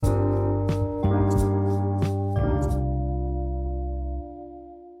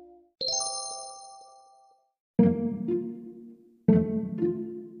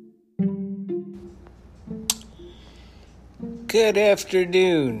Good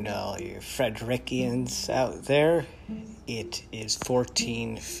afternoon, all you Fredericians out there. It is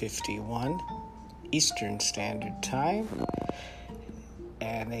 14:51 Eastern Standard Time,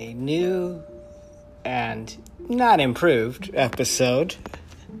 and a new and not improved episode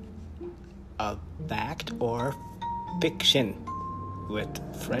of Fact or Fiction with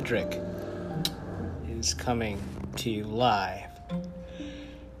Frederick is coming to you live.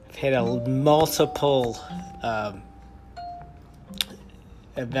 I've had multiple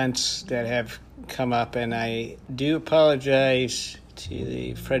events that have come up, and I do apologize to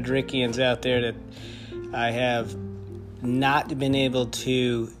the Fredericians out there that I have not been able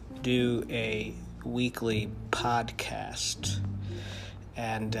to do a weekly podcast,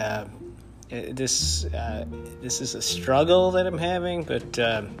 and this is a struggle that I'm having, but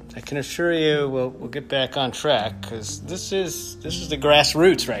I can assure you we'll get back on track, because this is the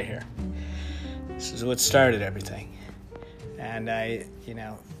grassroots right here. This is what started everything. And I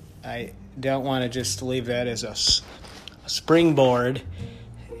don't want to just leave that as a springboard,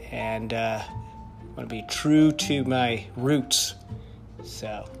 and I want to be true to my roots.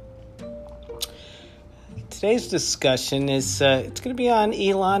 So today's discussion is it's going to be on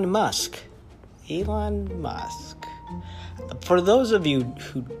Elon Musk. Elon Musk. For those of you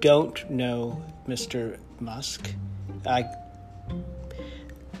who don't know Mr. Musk, I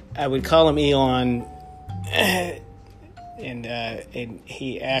would call him Elon. And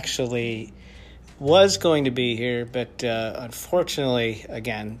he actually was going to be here, but unfortunately,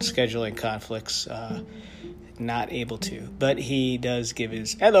 again, scheduling conflicts, not able to. But he does give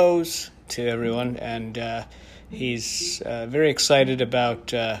his hellos to everyone, and he's very excited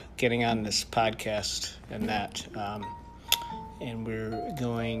about getting on this podcast and that. And we're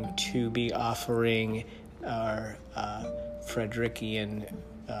going to be offering our Frederician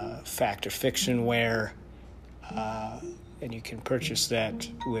fact or fiction ware. And you can purchase that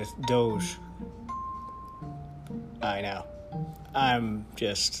with Doge. I know. I'm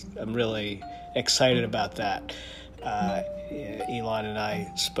really excited about that. Elon and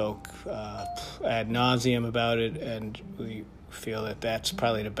I spoke ad nauseum about it, and we feel that that's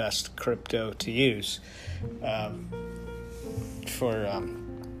probably the best crypto to use for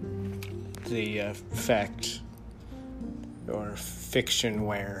the fact or fiction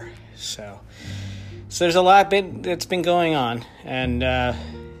ware. So there's a lot that's been going on, and a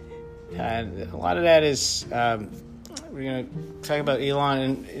lot of that is we're going to talk about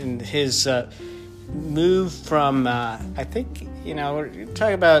Elon and his move from I think we're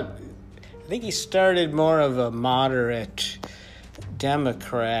talking about. I think he started more of a moderate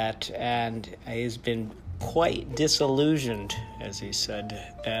Democrat, and he's been quite disillusioned, as he said,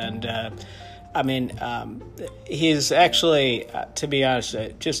 and. He's actually, to be honest,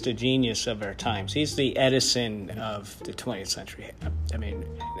 just a genius of our times. He's the Edison of the 20th century. I mean,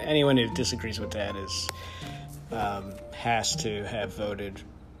 anyone who disagrees with that has to have voted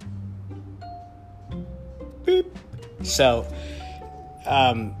beep. So,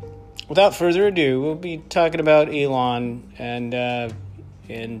 without further ado, we'll be talking about Elon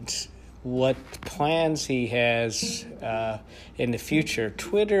and what plans he has in the future.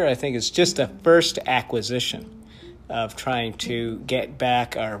 Twitter, I think, is just a first acquisition of trying to get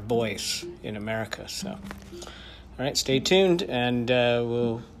back our voice in America. So, all right, stay tuned, and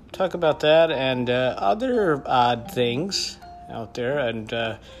we'll talk about that and other odd things out there, and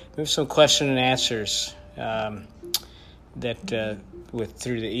maybe some question and answers that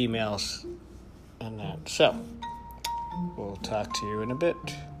through the emails and that. So, we'll talk to you in a bit.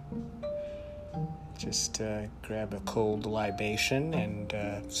 Just grab a cold libation and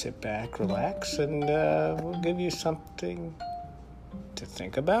sit back, relax, and we'll give you something to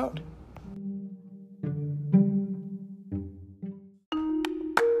think about.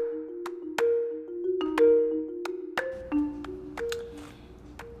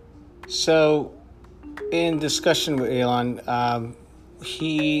 So, in discussion with Elon,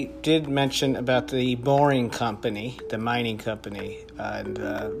 he did mention about the Boring Company, the mining company, and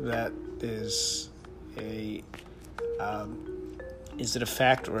that is is it a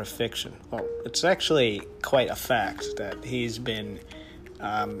fact or a fiction? Well, it's actually quite a fact that he's been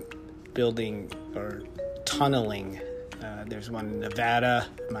building or tunneling. There's one in Nevada,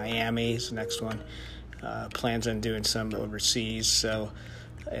 Miami is the next one. Plans on doing some overseas, so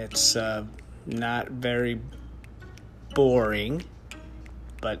it's not very boring,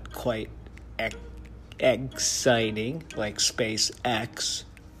 but quite exciting, like SpaceX.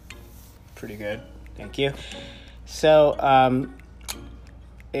 Pretty good. Thank you. So,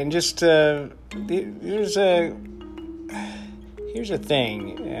 and just here's a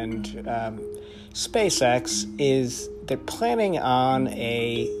thing, and SpaceX is they're planning on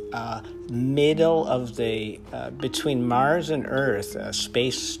a middle of the between Mars and Earth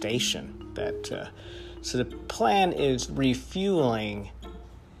space station. So the plan is refueling,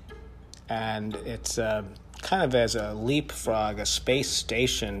 and it's kind of as a leapfrog, a space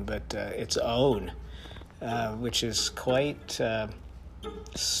station, but its own, which is quite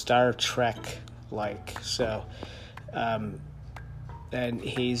Star Trek-like. So, and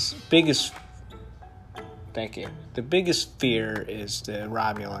his biggest, thank you, the biggest fear is the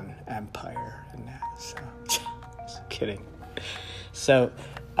Romulan Empire, and that. So, just kidding. So,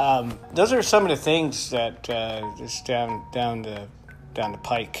 those are some of the things that just down the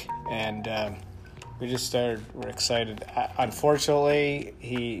pike, and we're excited. Unfortunately,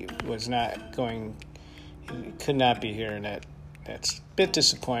 he could not be here, and that's a bit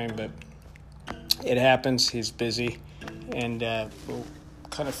disappointing, but it happens. He's busy, and we'll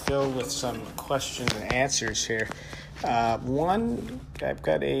kind of fill with some questions and answers here. One, I've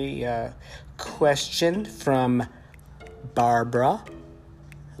got a question from Barbara.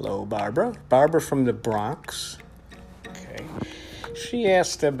 Hello, Barbara. Barbara from the Bronx. Okay. She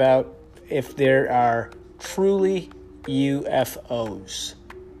asked about if there are truly UFOs.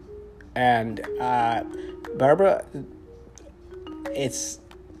 And Barbara,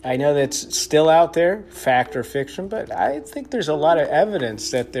 I know that's still out there, fact or fiction, but I think there's a lot of evidence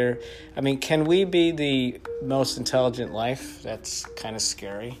that can we be the most intelligent life? That's kind of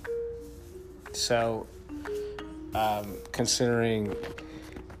scary. So, considering,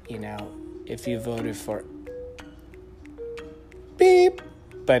 if you voted for beep,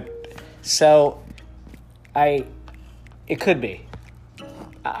 but so it could be.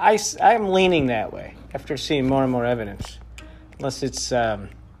 I'm leaning that way after seeing more and more evidence, unless it's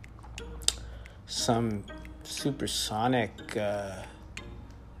some supersonic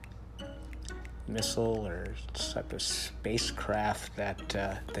missile or type of spacecraft that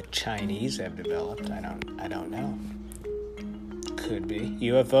the Chinese have developed. I don't know. Could be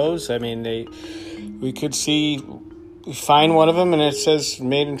UFOs. We could find one of them and it says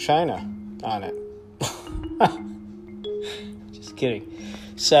 "Made in China" on it. Just kidding.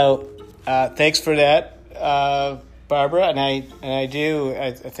 So, thanks for that, Barbara. And I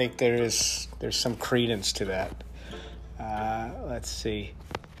think there's some credence to that. Let's see.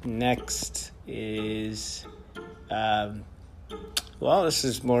 Next is, this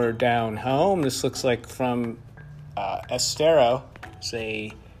is more down home. This looks like from Estero. It's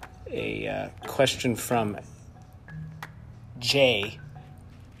a question from Jay.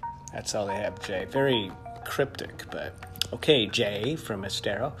 That's all they have, Jay. Very cryptic, but okay, Jay from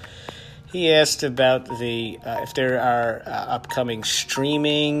Estero. He asked about if there are upcoming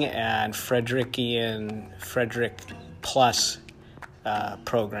streaming and Frederick Plus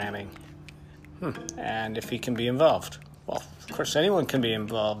programming, and if he can be involved. Well, of course, anyone can be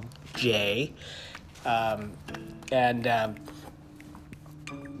involved, Jay.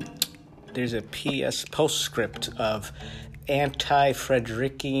 There's a postscript of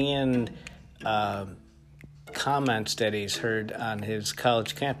anti-Frederikian comments that he's heard on his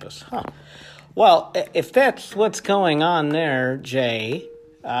college campus. Well, if that's what's going on there, Jay,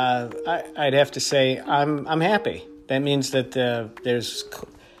 I'd have to say I'm happy. That means that there's,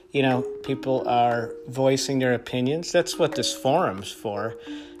 people are voicing their opinions. That's what this forum's for.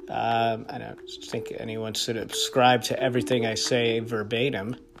 I don't think anyone should subscribe to everything I say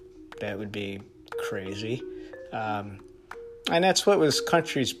verbatim. That would be crazy. And that's what this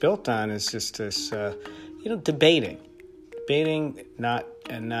country's built on, is just this, debating, not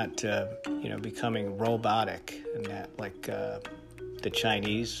becoming robotic, and that like the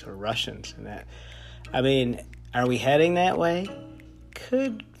Chinese or Russians and that. Are we heading that way?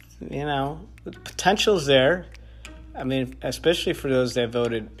 Could, the potential's there. Especially for those that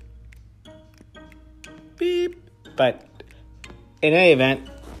voted beep. But in any event,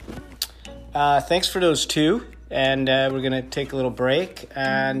 thanks for those two. And we're going to take a little break.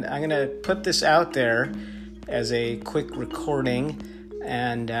 And I'm going to put this out there as a quick recording.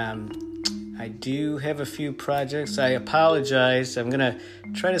 And I do have a few projects. I apologize. I'm going to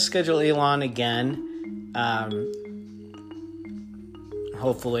try to schedule Elon again.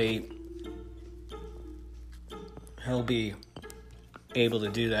 Hopefully he'll be able to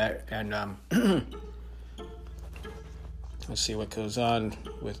do that, and we'll see what goes on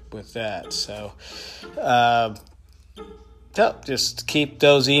with that. So just keep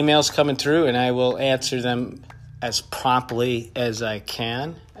those emails coming through, and I will answer them as promptly as I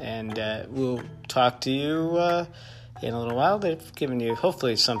can, and we'll talk to you in a little while. They've given you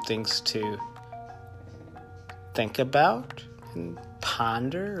hopefully some things to think about and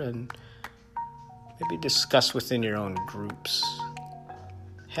ponder and maybe discuss within your own groups.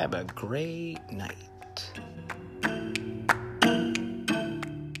 Have a great night.